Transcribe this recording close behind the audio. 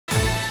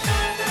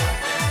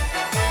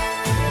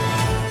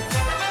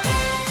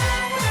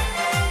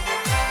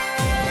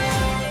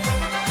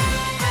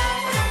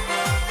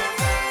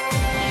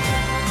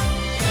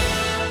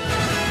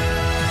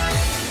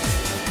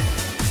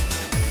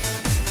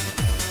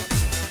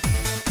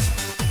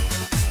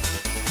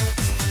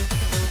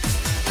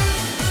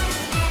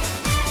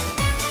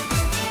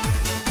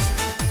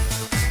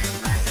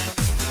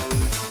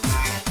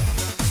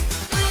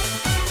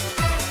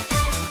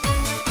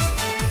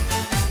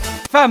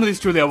Family is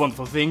truly a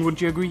wonderful thing,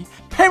 wouldn't you agree?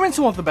 Parents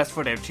who want the best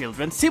for their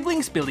children,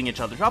 siblings building each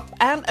other up,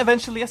 and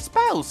eventually a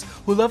spouse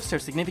who loves their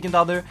significant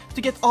other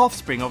to get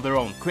offspring of their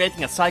own,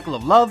 creating a cycle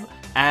of love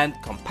and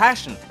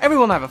compassion.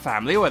 Everyone have a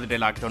family, whether they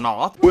like it or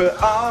not. We're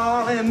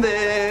all in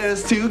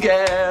this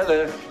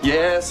together.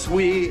 Yes,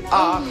 we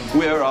are.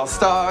 We're all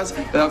stars.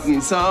 That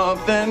means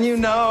something, you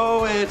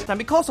know it. And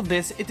because of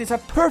this, it is a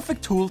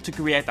perfect tool to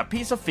create a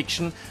piece of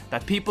fiction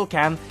that people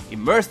can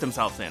immerse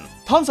themselves in.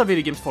 Tons of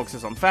video games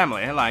focuses on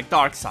family, like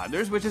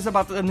Darksiders, which is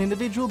about an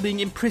individual being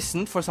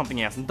imprisoned for something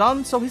he hasn't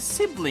done, so his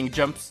sibling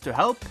jumps to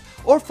help,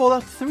 or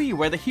Fallout 3,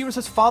 where the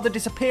hero's father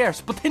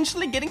disappears,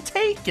 potentially getting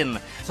taken,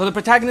 so the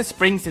protagonist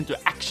springs into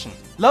action.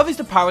 Love is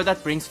the power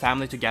that brings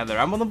family together,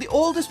 and one of the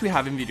oldest we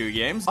have in video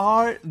games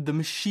are the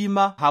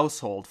Mishima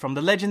household from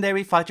the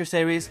legendary fighter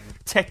series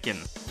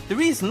Tekken. The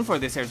reason for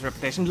this series'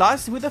 reputation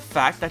lies with the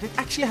fact that it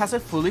actually has a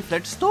fully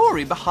fledged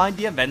story behind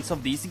the events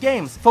of these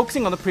games,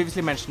 focusing on the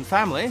previously mentioned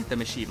family, the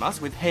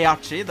Mishimas, with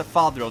Heihachi, the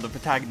father of the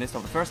protagonist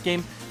of the first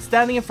game,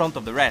 standing in front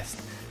of the rest.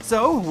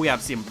 So, we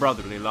have seen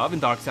brotherly love in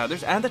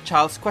Darksiders and a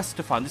child's quest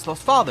to find his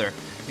lost father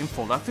in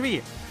Fallout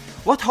 3.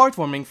 What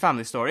heartwarming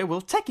family story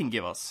will Tekken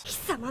give us?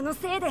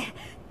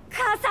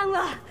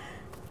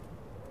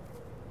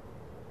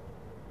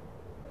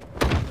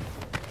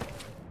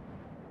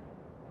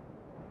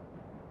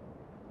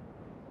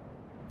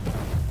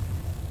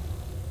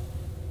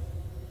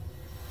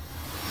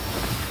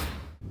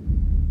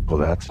 Well,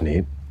 that's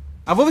neat.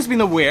 I've always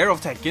been aware of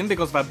Tekken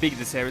because of how big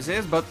the series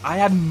is, but I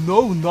had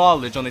no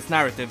knowledge on its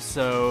narrative,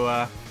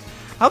 so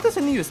how does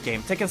the newest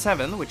game, Tekken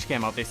 7, which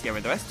came out this year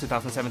in the West,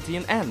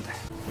 2017, end?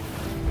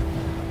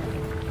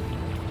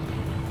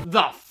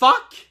 The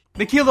fuck?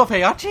 They killed off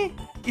Heihachi?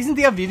 Isn't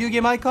he a video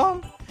game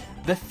icon?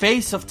 The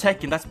face of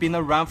Tekken that's been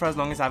around for as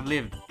long as I've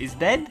lived is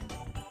dead?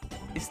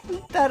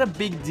 Isn't that a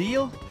big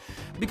deal?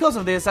 Because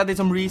of this, I did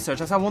some research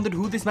as I wondered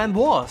who this man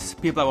was.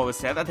 People have always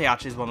said that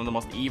Heihachi is one of the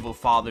most evil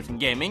fathers in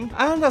gaming,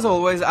 and as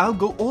always, I'll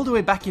go all the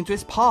way back into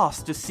his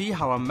past to see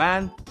how a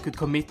man could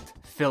commit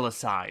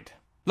filicide.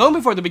 Long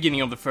before the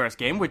beginning of the first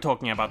game, we're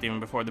talking about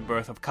even before the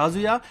birth of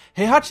Kazuya,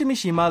 Heihachi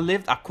Mishima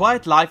lived a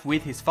quiet life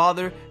with his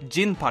father,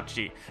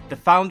 Jinpachi, the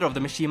founder of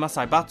the Mishima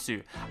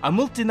Zaibatsu, a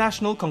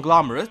multinational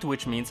conglomerate,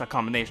 which means a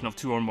combination of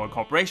two or more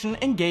corporations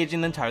engaged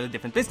in entirely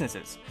different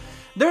businesses.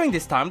 During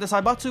this time, the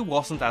Zaibatsu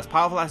wasn't as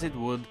powerful as it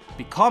would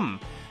become,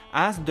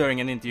 as during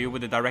an interview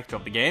with the director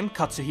of the game,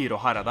 Katsuhiro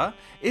Harada,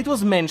 it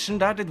was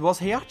mentioned that it was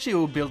Heihachi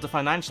who built the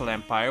financial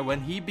empire when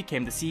he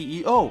became the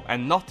CEO,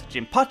 and not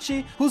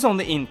Jinpachi, whose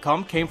only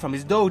income came from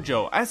his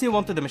dojo, as he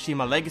wanted the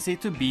Mishima legacy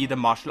to be the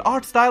martial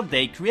art style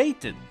they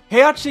created.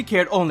 Heihachi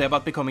cared only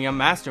about becoming a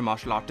master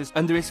martial artist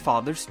under his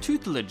father's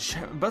tutelage,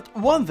 but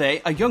one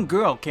day a young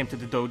girl came to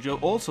the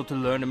dojo also to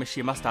learn the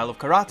Mishima style of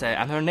karate,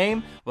 and her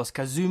name was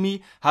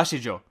Kazumi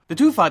Hashijo. The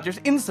two fighters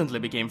instantly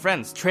became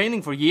friends,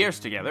 training for years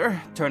together,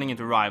 turning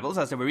into rivals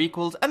as they were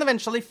equals, and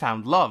eventually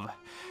found love.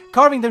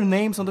 Carving their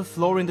names on the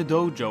floor in the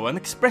dojo, an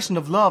expression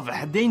of love,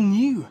 they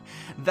knew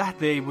that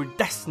they were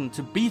destined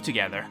to be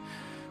together,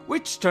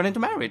 which turned into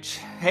marriage.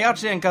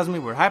 Heihachi and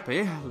Kazumi were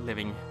happy,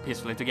 living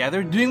peacefully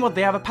together, doing what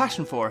they have a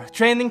passion for,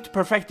 training to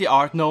perfect the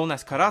art known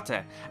as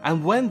karate,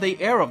 and when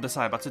the heir of the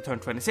Zaibatsu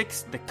turned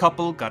 26, the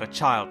couple got a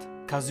child,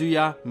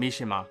 Kazuya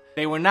Mishima.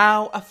 They were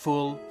now a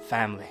full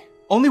family.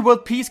 Only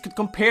world peace could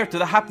compare to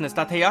the happiness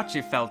that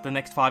Heihachi felt the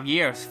next 5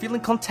 years,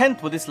 feeling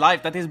content with his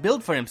life that he's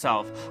built for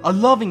himself, a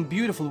loving,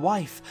 beautiful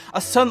wife,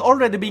 a son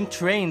already being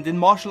trained in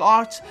martial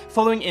arts,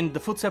 following in the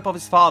footsteps of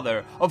his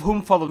father, of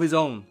whom followed his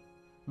own.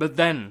 But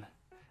then,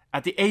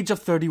 at the age of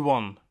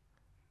 31,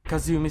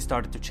 Kazumi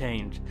started to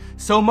change.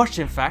 So much,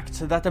 in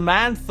fact, that the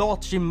man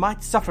thought she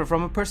might suffer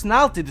from a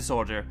personality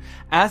disorder,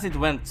 as it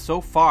went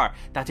so far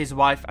that his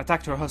wife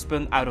attacked her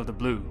husband out of the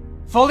blue.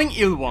 Falling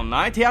ill one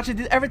night, Heihachi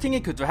did everything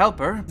he could to help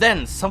her.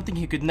 Then, something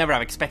he could never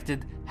have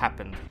expected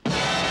happened.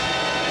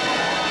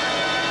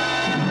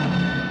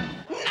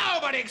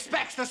 Nobody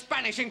expects the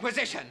Spanish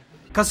Inquisition!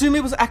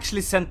 Kazumi was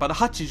actually sent by the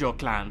Hachijo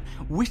clan,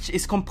 which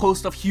is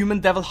composed of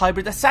human-devil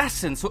hybrid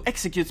assassins who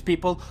executes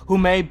people who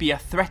may be a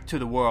threat to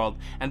the world,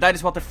 and that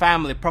is what the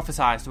family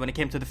prophesied when it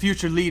came to the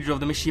future leader of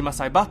the Mishima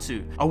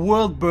Zaibatsu, a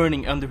world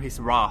burning under his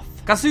wrath.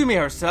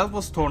 Kazumi herself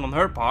was torn on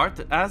her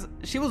part, as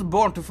she was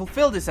born to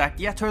fulfill this act,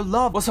 yet her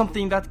love was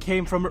something that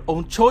came from her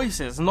own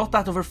choices, not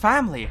that of her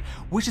family,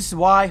 which is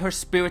why her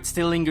spirit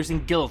still lingers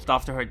in guilt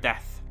after her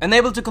death.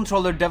 Unable to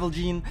control her devil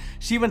gene,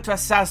 she went to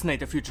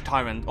assassinate the future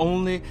tyrant,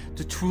 only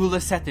to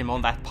truly set him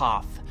on that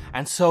path.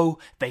 And so,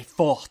 they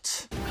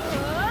fought.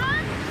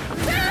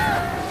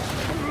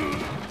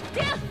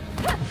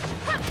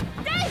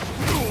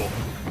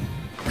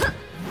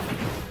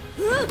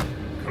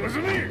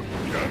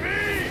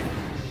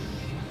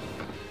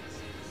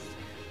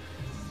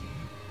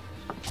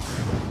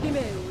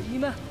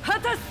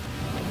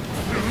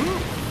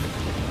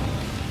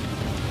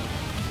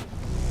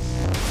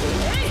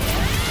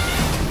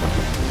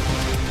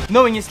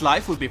 Knowing his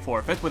life would be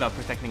forfeit without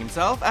protecting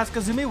himself, as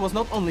Kazumi was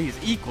not only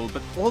his equal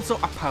but also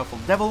a powerful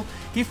devil,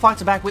 he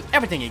fights back with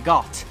everything he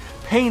got.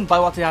 pained by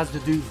what he has to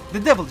do. The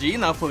Devil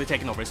Gene, now fully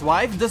taken over his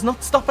wife, does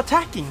not stop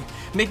attacking,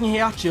 making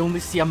Heihachi only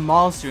see a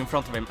monster in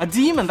front of him, a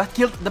demon that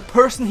killed the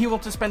person he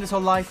wants to spend his whole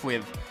life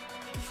with.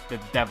 The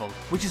devil.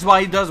 Which is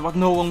why he does what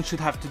no one should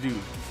have to do.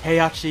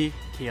 Heihachi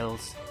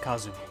kills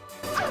Kazumi.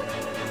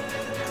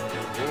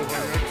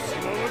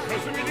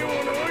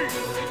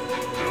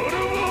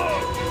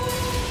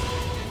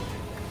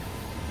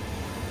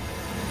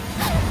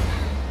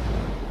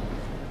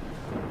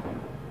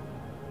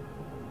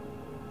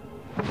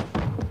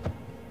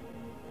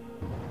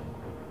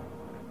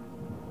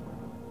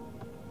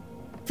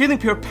 Feeling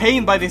pure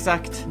pain by this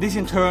act, this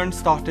in turn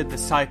started the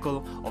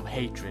cycle of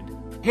hatred.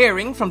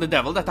 Hearing from the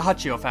devil that the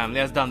Hachio family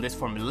has done this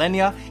for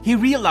millennia, he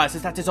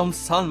realizes that his own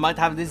son might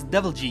have this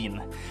devil gene.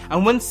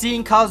 And when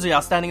seeing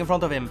Kazuya standing in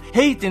front of him,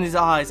 hate in his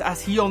eyes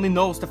as he only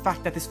knows the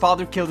fact that his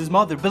father killed his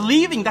mother,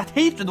 believing that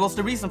hatred was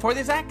the reason for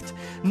this act,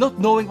 not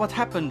knowing what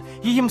happened,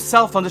 he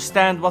himself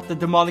understands what the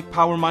demonic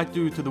power might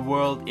do to the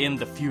world in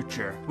the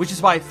future, which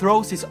is why he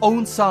throws his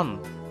own son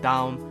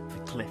down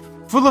the cliff.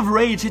 Full of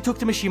rage, he took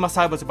the Mishima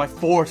Saibatsu by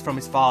force from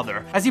his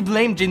father, as he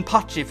blamed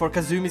Jinpachi for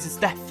Kazumi's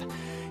death.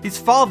 His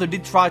father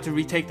did try to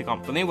retake the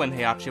company when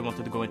Heihachi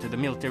wanted to go into the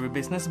military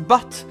business,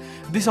 but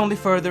this only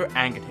further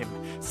angered him,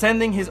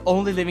 sending his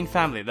only living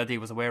family that he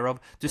was aware of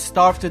to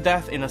starve to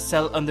death in a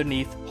cell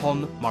underneath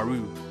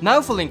Honmaru.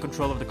 Now fully in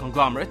control of the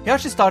conglomerate,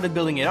 Heihachi started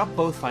building it up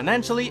both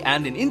financially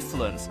and in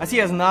influence, as he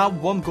has now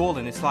one goal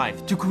in his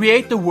life: to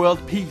create the world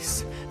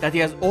peace that he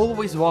has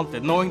always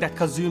wanted, knowing that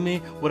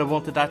Kazumi would have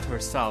wanted that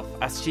herself,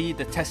 as she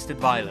detested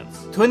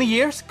violence. 20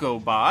 years go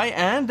by,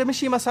 and the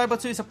Mishima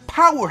Saibatsu is a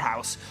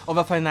powerhouse of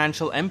a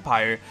financial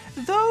empire,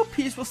 though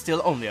peace was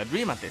still only a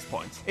dream at this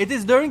point. It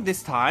is during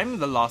this time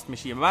the last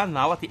Mishima,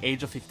 now at the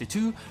age of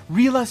 52,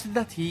 realizes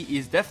that he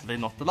is definitely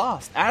not the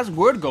last, as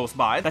word goes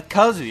by that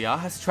Kazuya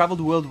has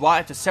traveled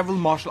worldwide to several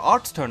martial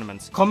arts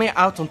tournaments, coming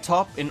out on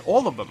top in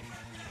all of them.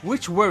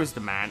 Which worries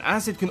the man,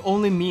 as it can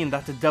only mean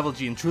that the devil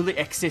gene truly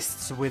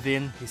exists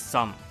within his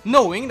son.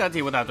 Knowing that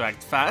he would have to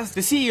act fast,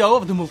 the CEO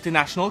of the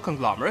multinational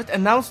conglomerate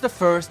announced the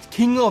first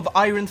King of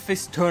Iron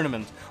Fist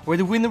tournament, where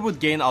the winner would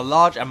gain a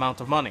large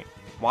amount of money.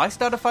 Why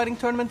start a fighting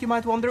tournament, you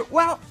might wonder?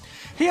 Well,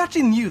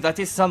 Heihachi knew that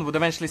his son would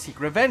eventually seek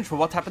revenge for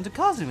what happened to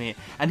Kazumi,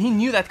 and he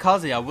knew that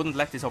Kazuya wouldn't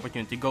let this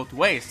opportunity go to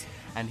waste,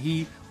 and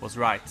he was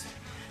right.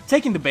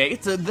 Taking the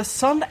bait, the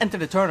son entered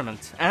the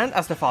tournament, and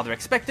as the father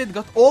expected,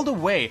 got all the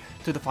way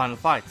to the final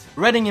fight.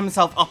 Readying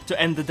himself up to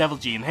end the devil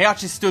gene,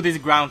 Heihachi stood his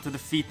ground to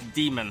defeat the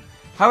demon.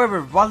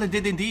 However, while he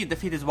did indeed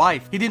defeat his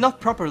wife, he did not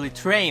properly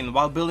train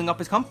while building up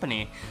his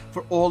company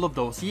for all of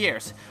those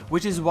years,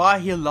 which is why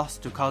he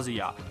lost to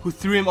Kazuya, who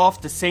threw him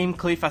off the same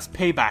cliff as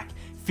payback,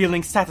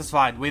 feeling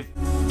satisfied with...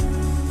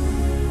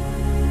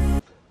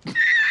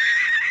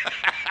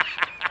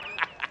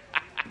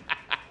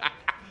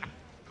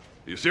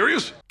 You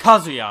serious?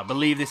 Kazuya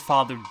believed his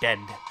father dead,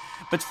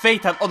 but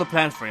fate had other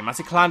plans for him as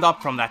he climbed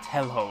up from that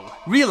hellhole.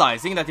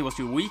 Realizing that he was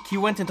too weak, he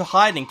went into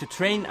hiding to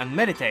train and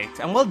meditate,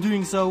 and while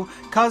doing so,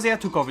 Kazuya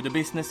took over the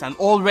business, and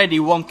already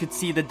one could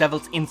see the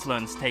devil's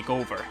influence take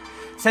over.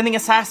 Sending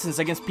assassins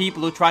against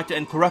people who tried to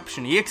end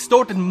corruption, he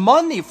extorted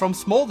money from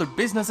smaller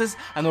businesses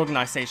and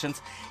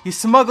organizations, he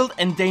smuggled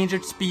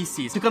endangered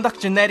species to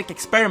conduct genetic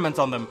experiments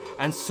on them,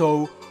 and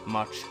so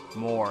much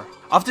more.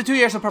 After 2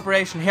 years of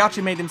preparation,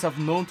 Heihachi made himself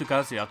known to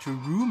Kazuya through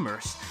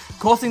rumors,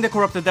 causing the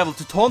corrupted devil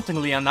to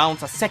tauntingly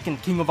announce a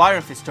second King of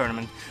Iron Fist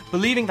tournament,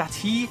 believing that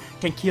he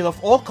can kill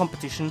off all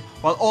competition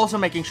while also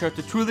making sure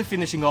to truly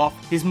finishing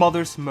off his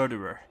mother's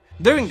murderer.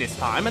 During this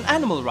time, an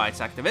animal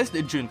rights activist,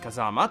 Jun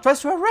Kazama,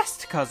 tries to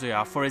arrest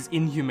Kazuya for his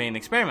inhumane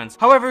experiments.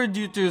 However,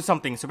 due to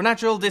something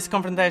supernatural, this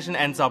confrontation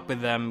ends up with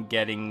them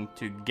getting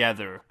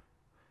together,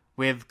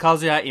 with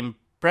Kazuya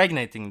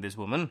impregnating this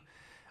woman,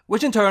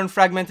 which in turn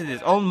fragmented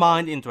his own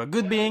mind into a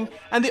good being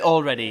and the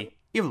already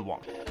evil one.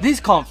 This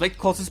conflict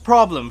causes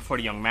problem for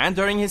the young man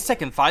during his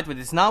second fight with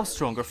his now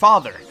stronger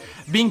father,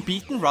 being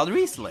beaten rather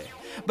easily.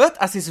 But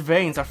as his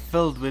veins are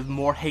filled with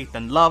more hate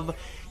than love,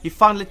 he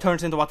finally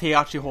turns into what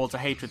Heihachi holds a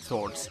hatred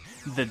towards,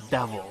 the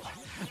devil.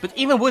 But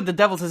even with the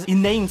devil's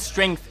inane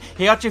strength,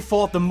 Heihachi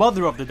fought the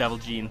mother of the devil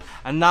gene,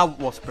 and now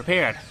was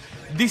prepared,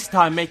 this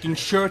time making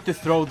sure to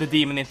throw the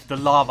demon into the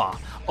lava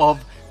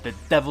of the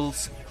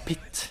devil's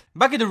pit.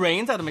 Back in the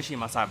reigns at the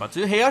Mishima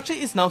Saibatsu, Heihachi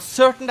is now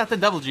certain that the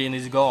devil gene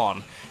is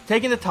gone,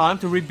 taking the time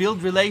to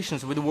rebuild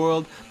relations with the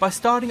world by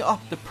starting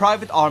up the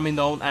private army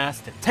known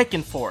as the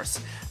Tekken Force,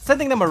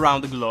 sending them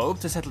around the globe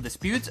to settle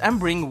disputes and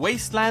bring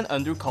wasteland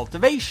under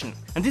cultivation.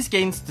 And this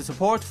gains the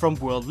support from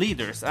world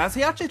leaders, as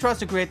Heihachi tries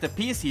to create the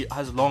peace he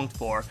has longed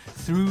for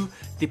through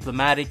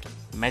diplomatic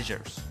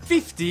measures.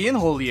 15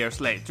 whole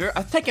years later,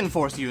 a Tekken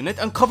Force unit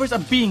uncovers a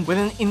being with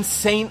an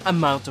insane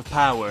amount of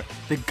power,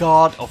 the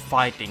god of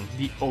fighting,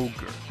 the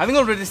Ogre. Having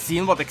already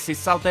seen what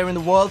exists out there in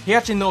the world,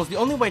 Heihachi knows the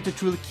only way to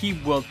truly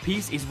keep world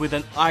peace is with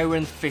an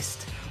iron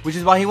fist, which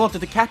is why he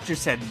wanted to capture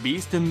said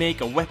beast to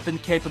make a weapon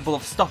capable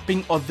of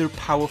stopping other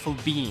powerful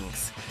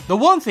beings. The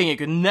one thing he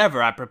could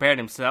never have prepared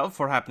himself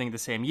for happening the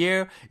same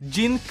year,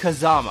 Jin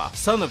Kazama,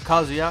 son of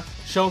Kazuya,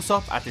 shows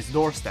up at his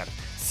doorstep,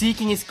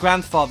 seeking his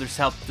grandfather's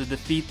help to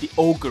defeat the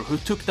ogre who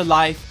took the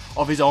life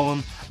of his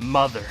own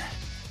mother.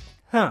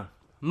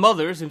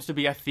 Mother seems to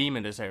be a theme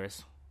in this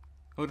series.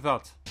 Who'd have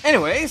thought?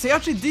 Anyway,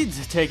 Heihachi did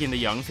take in the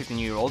young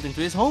 15-year-old into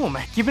his home,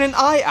 keeping an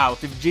eye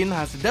out if Jin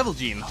has the devil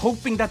gene,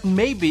 hoping that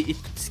maybe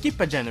it could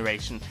skip a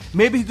generation.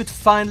 Maybe he could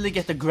finally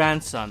get a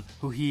grandson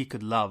who he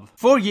could love.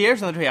 4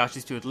 years under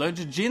Heihachi's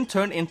tutelage, Jin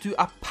turned into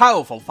a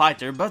powerful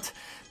fighter, but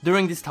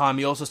during this time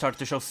he also started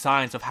to show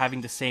signs of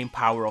having the same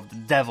power of the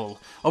devil,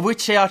 of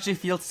which Heihachi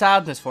feels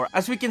sadness for,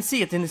 as we can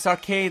see it in his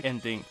arcade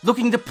ending,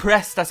 looking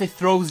depressed as he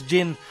throws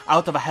Jin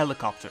out of a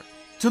helicopter.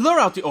 To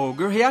lure out the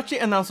ogre,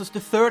 Heihachi announces the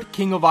 3rd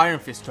King of Iron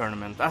Fist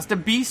tournament, as the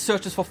beast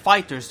searches for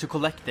fighters to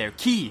collect their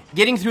ki.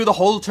 Getting through the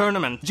whole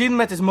tournament, Jin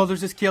met his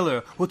mother's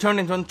killer, who turned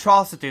into an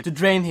atrocity to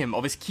drain him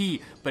of his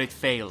ki, but it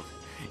failed.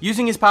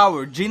 Using his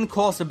power, Jin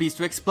caused the beast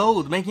to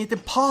explode, making it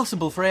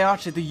impossible for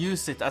Heihachi to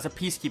use it as a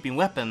peacekeeping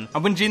weapon.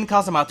 And when Jin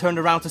Kazama turned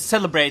around to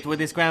celebrate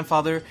with his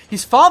grandfather,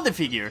 his father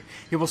figure,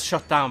 he was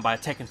shot down by a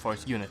Tekken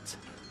Force unit.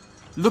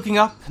 Looking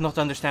up, not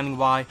understanding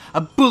why,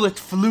 a bullet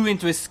flew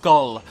into his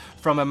skull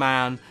from a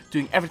man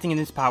doing everything in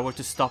his power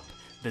to stop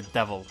the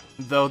devil.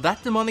 Though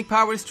that demonic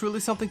power is truly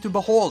something to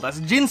behold,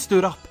 as Jin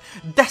stood up,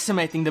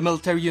 decimating the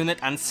military unit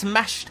and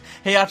smashed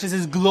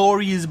Heihachi's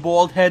glorious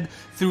bald head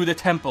through the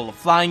temple,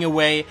 flying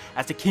away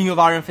as the King of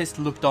Iron Fist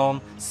looked on,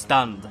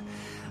 stunned.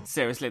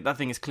 Seriously, that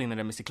thing is cleaner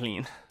than Mr.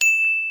 Clean.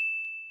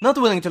 Not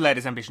willing to let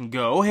his ambition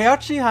go,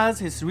 Heihachi has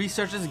his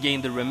researchers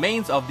gain the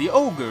remains of the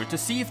ogre to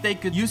see if they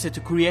could use it to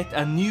create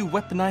a new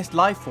weaponized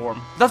life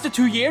form. After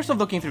 2 years of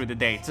looking through the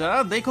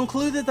data, they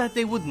concluded that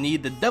they would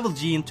need the devil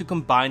gene to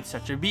combine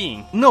such a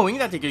being. Knowing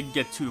that they could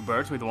get 2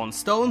 birds with 1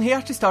 stone,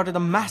 Heihachi started a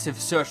massive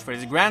search for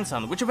his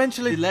grandson, which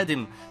eventually led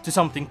him to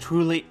something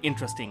truly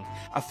interesting: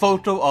 a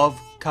photo of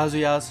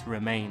Kazuya's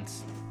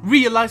remains.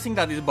 Realizing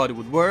that his body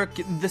would work,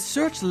 the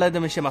search led the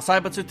Mishima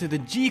Saibatsu to the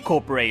G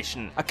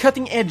Corporation, a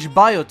cutting-edge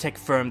biotech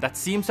firm that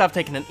seems to have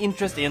taken an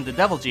interest in the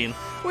devil gene,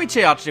 which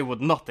Heihachi would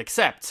not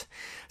accept.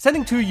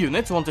 Sending 2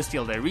 units, one to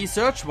steal their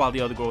research, while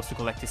the other goes to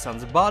collect his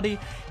son's body,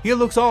 he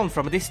looks on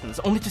from a distance,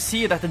 only to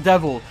see that the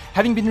devil,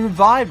 having been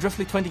revived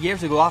roughly 20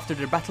 years ago after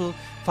their battle,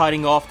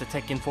 fighting off the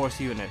Tekken Force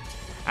unit,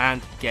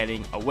 and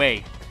getting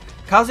away.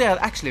 Kazuya had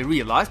actually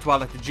realized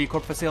while at the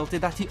G-Corp facility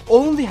that he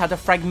only had a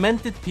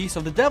fragmented piece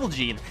of the devil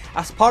gene,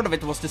 as part of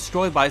it was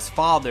destroyed by his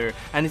father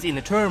and his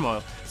inner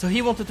turmoil, so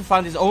he wanted to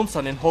find his own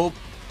son in hope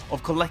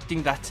of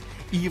collecting that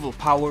evil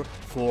power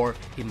for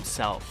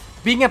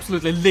himself. Being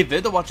absolutely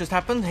livid of what just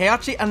happened,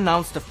 Heihachi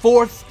announced the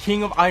 4th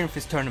King of Iron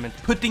Fist tournament,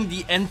 putting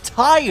the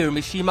entire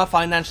Mishima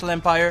financial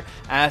empire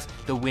as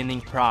the winning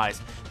prize.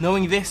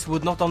 Knowing this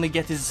would not only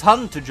get his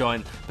son to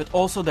join, but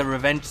also the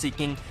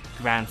revenge-seeking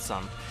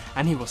grandson.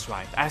 And he was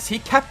right, as he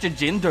captured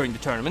Jin during the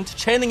tournament,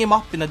 chaining him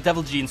up in a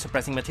devil gene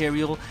suppressing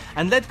material,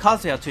 and led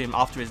Kazuya to him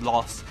after his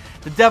loss.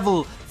 The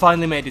devil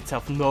finally made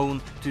itself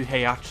known to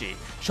Heihachi,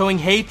 showing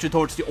hatred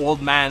towards the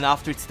old man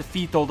after its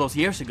defeat all those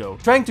years ago.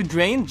 Trying to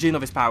drain Jin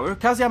of his power,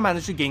 Kazuya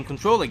managed to gain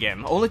control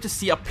again, only to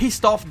see a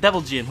pissed off devil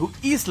Jin who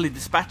easily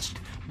dispatched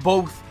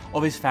both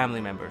of his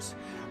family members.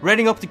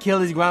 Readying up to kill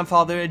his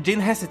grandfather, Jin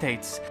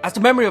hesitates, as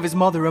the memory of his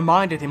mother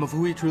reminded him of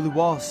who he truly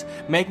was,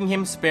 making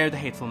him spare the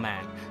hateful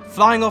man.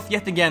 Flying off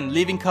yet again,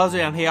 leaving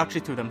Kazuya and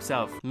Heihachi to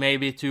themselves.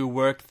 Maybe to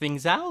work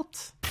things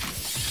out?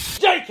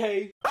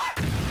 JK!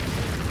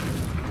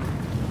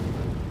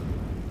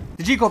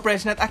 The G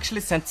Corporation had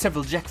actually sent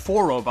several Jack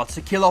 4 robots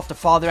to kill off the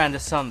father and the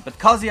son, but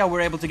Kazuya were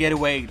able to get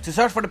away to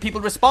search for the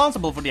people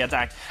responsible for the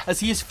attack,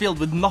 as he is filled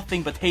with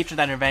nothing but hatred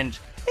and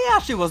revenge.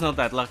 Heihachi was not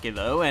that lucky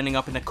though, ending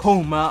up in a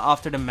coma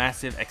after the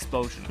massive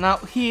explosion. Now,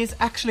 he is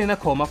actually in a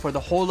coma for the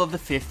whole of the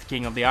 5th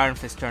King of the Iron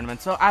Fist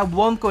tournament, so I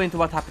won't go into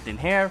what happened in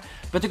here,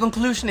 but the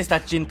conclusion is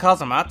that Jin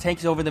Kazama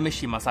takes over the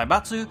Mishima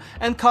Saibatsu,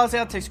 and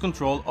Kazuya takes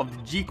control of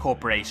the G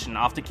Corporation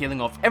after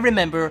killing off every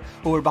member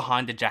who were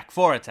behind the Jack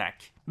 4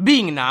 attack.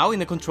 Being now in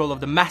the control of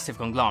the massive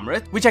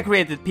conglomerate, which had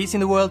created peace in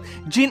the world,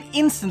 Jin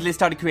instantly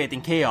started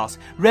creating chaos,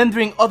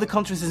 rendering other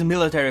countries'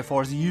 military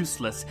force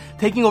useless,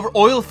 taking over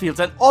oil fields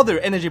and other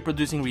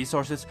energy-producing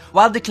resources,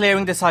 while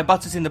declaring the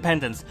Saibatsu's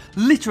independence,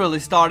 literally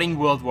starting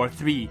World War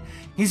III.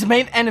 His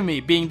main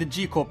enemy being the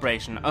G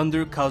Corporation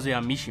under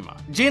Kazuya Mishima.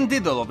 Jin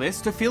did all of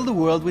this to fill the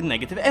world with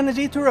negative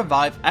energy to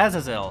revive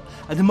Azazel,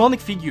 a demonic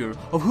figure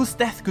of whose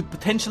death could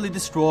potentially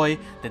destroy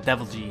the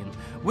Devil Gene,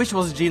 which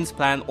was Jin's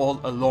plan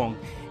all along,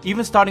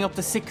 even starting up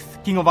the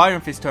 6th King of Iron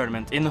Fist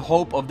tournament in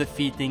hope of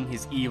defeating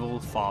his evil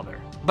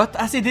father. But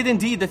as he did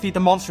indeed defeat the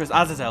monstrous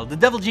Azazel, the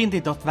Devil Gene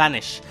did not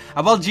vanish,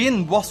 and while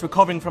Jin was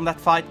recovering from that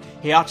fight,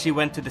 Heihachi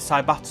went to the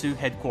Saibatsu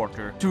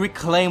headquarters to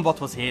reclaim what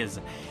was his.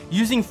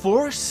 Using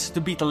force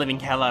to beat the living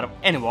hell out of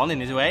anyone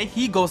in his way,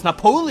 he goes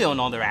Napoleon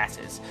on their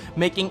asses,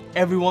 making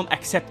everyone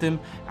accept him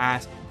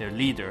as their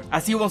leader,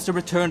 as he wants to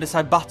return the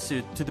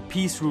Saibatsu to the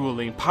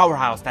peace-ruling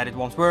powerhouse that it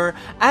once were,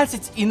 as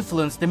its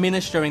influence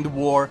diminished during the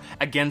war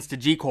against the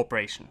G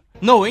Corporation.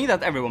 Knowing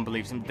that everyone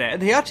believes him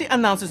dead, Heihachi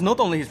announces not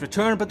only his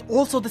return, but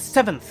also the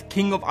 7th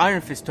King of Iron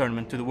Fist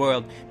tournament to the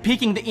world,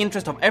 piquing the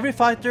interest of every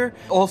fighter,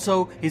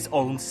 also his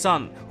own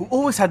son, who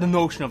always had the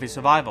notion of his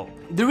survival.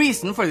 The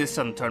reason for this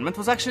sudden tournament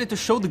was actually to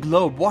show the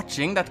globe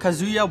watching that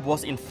Kazuya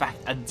was in fact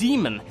a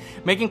demon,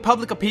 making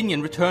public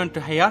opinion return to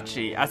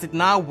Heihachi as it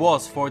now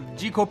was for the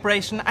G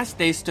Corporation as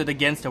they stood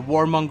against a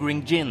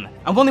warmongering Jin.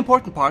 And one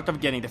important part of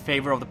getting the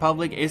favor of the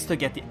public is to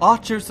get the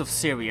Archers of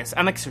Sirius,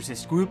 an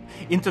exorcist group,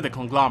 into the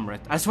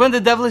conglomerate, as when the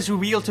devil is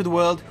revealed to the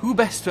world, who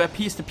best to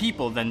appease the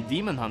people than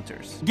demon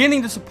hunters?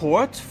 Gaining the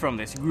support from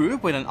this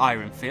group with an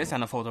iron fist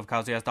and a photo of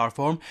Kazuya's dark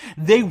form,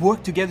 they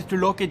work together to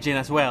locate Jin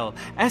as well,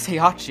 as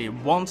Heihachi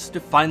wants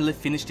to finally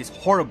finish this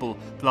horrible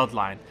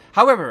bloodline.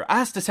 However,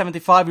 as the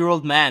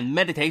 75-year-old man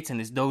meditates in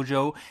his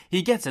dojo,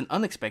 he gets an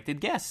unexpected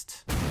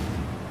guest.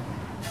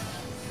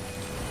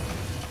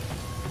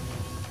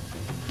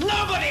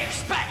 Nobody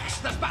expects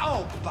the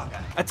oh,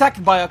 bugger.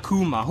 Attacked by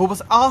Akuma, who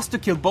was asked to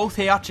kill both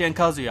Heihachi and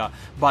Kazuya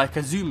by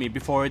Kazumi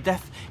before her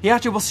death,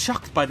 Heihachi was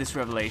shocked by this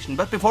revelation,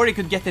 but before he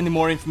could get any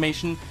more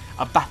information,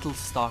 a battle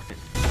started.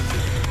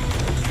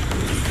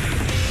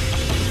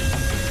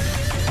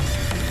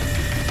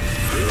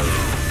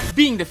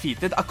 Being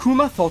defeated,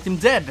 Akuma thought him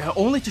dead,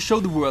 only to show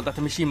the world that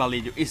the Mishima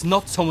leader is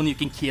not someone you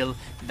can kill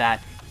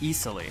that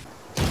easily.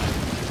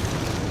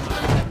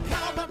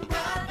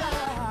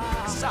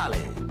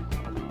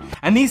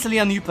 And easily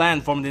a new plan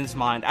formed in his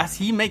mind as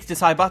he makes the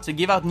Saibatsu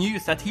give out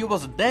news that he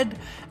was dead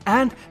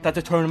and that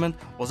the tournament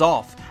was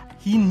off.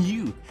 He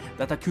knew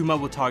that Akuma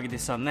would target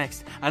his son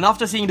next, and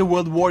after seeing the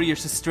World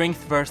Warrior's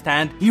strength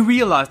firsthand, he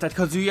realized that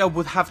Kazuya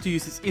would have to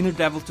use his inner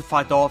devil to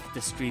fight off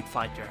the Street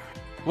Fighter.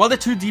 While the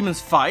two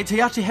demons fight,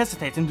 Heihachi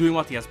hesitates in doing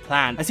what he has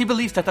planned, as he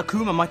believes that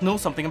Akuma might know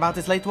something about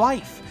his late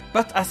wife.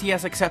 But as he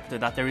has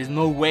accepted that there is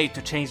no way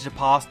to change the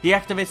past, he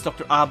activates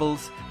Dr.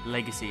 Abel's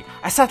legacy,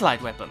 a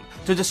satellite weapon,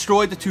 to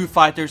destroy the two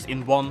fighters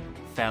in one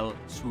fell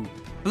swoop.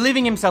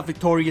 Believing himself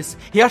victorious,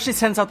 Heihachi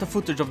sends out the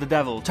footage of the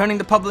devil, turning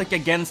the public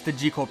against the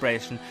G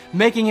Corporation,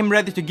 making him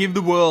ready to give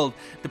the world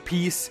the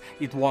peace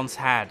it once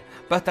had.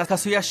 But as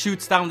Kazuya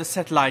shoots down the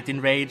satellite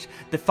in rage,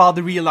 the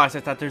father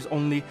realizes that there's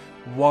only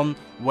one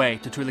way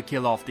to truly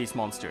kill off these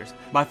monsters,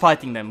 by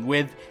fighting them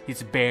with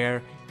his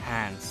bare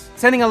hands.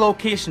 Sending a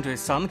location to his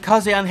son,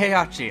 Kazuya and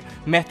Heihachi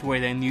met where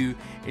they knew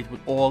it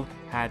would all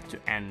had to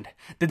end.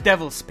 The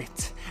devil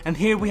spit. And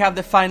here we have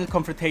the final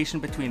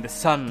confrontation between the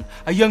son,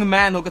 a young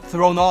man who got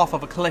thrown off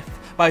of a cliff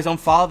by his own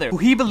father, who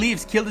he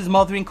believes killed his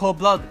mother in cold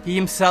blood, he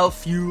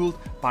himself fueled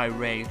by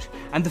rage,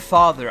 and the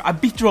father, a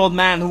bitter old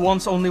man who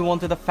once only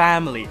wanted a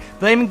family,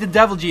 blaming the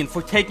devil gene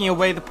for taking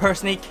away the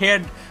person he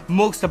cared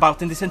most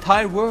about in this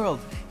entire world,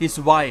 his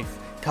wife,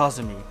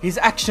 Kazumi. His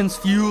actions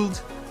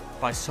fueled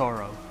by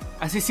sorrow,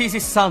 as he sees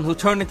his son who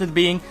turned into the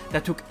being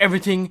that took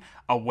everything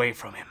away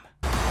from him.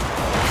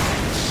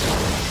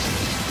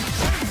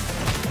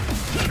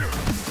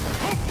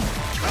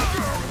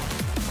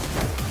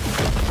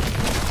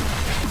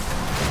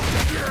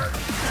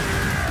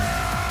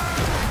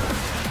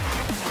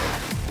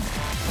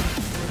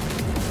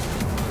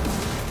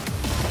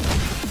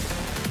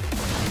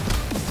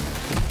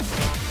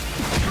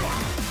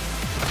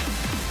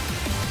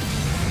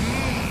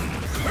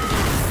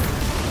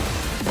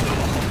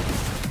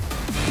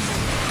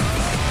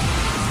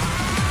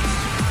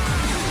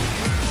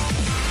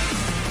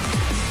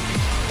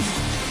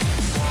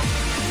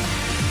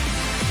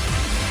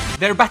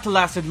 Their battle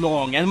lasted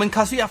long, and when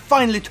Kazuya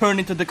finally turned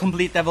into the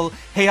complete devil,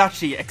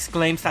 Heihachi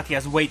exclaims that he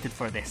has waited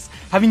for this,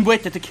 having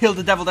waited to kill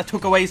the devil that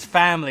took away his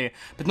family.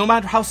 But no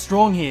matter how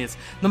strong he is,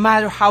 no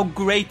matter how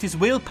great his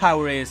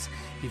willpower is,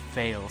 he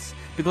fails.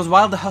 Because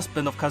while the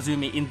husband of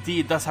Kazumi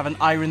indeed does have an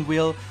iron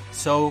will,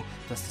 so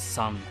does the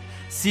son.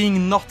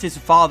 Seeing not his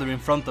father in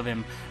front of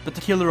him, but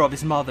the killer of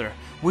his mother,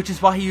 which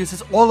is why he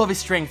uses all of his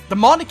strength,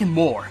 demonic and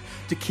more,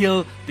 to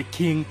kill the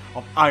King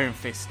of Iron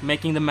Fist,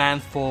 making the man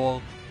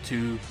fall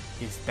to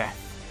his death.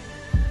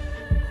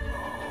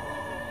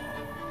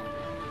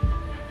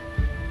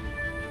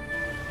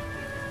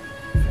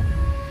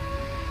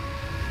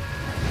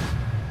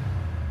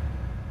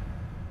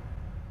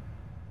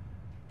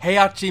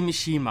 Heihachi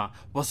Mishima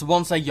was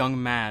once a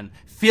young man,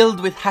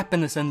 filled with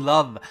happiness and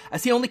love,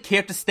 as he only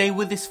cared to stay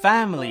with his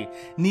family,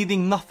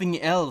 needing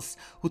nothing else,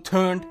 who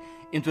turned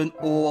into an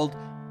old,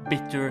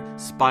 bitter,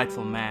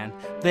 spiteful man,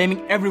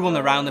 blaming everyone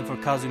around him for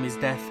Kazumi's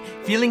death,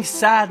 feeling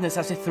sadness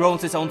as he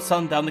throws his own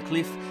son down the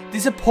cliff,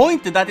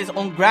 disappointed that his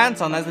own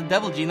grandson has the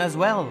devil gene as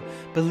well,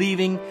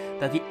 believing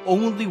that the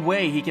only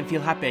way he can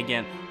feel happy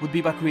again would be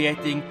by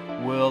creating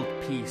world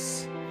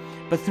peace.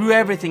 But through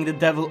everything, the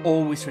devil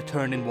always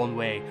returned in one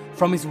way,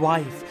 from his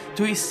wife,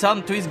 to his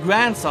son, to his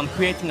grandson,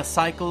 creating a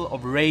cycle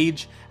of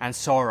rage and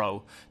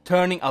sorrow,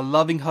 turning a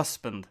loving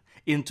husband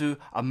into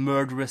a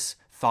murderous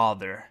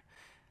father.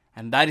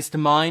 And that is the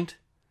mind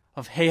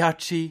of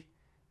Heihachi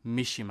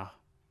Mishima.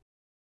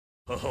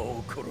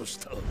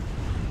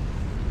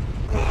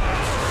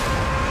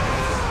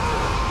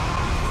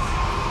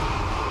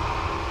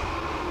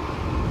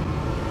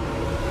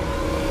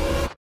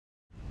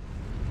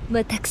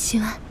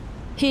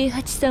 平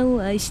八さん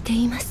を愛して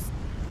います。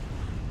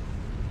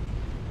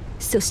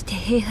そして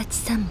平八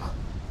さんも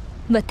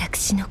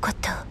私のこ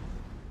とを。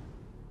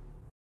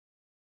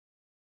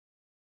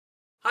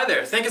 Hi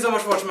there, thank you so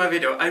much for watching my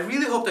video. I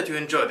really hope that you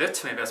enjoyed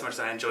it, maybe as much as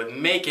I enjoyed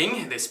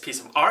making this piece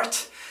of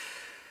art.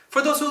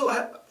 For those who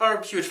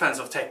are huge fans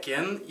of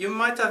Tekken, you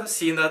might have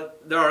seen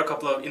that there are a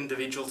couple of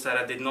individuals that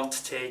I did not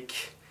take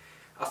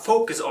a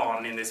focus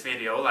on in this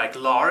video, like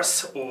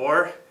Lars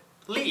or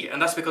Lee,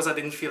 and that's because I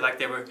didn't feel like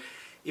they were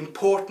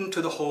important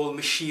to the whole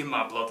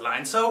Mishima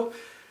bloodline, so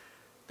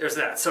there's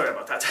that, sorry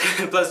about that.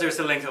 Plus there's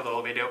the link of the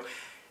whole video.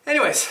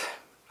 Anyways,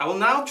 I will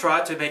now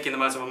try to make in the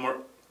minds of a more,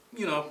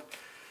 you know,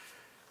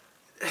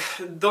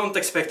 don't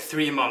expect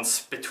 3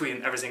 months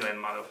between every single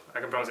Inmado, I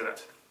can promise you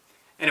that.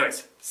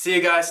 Anyways, see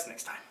you guys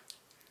next time.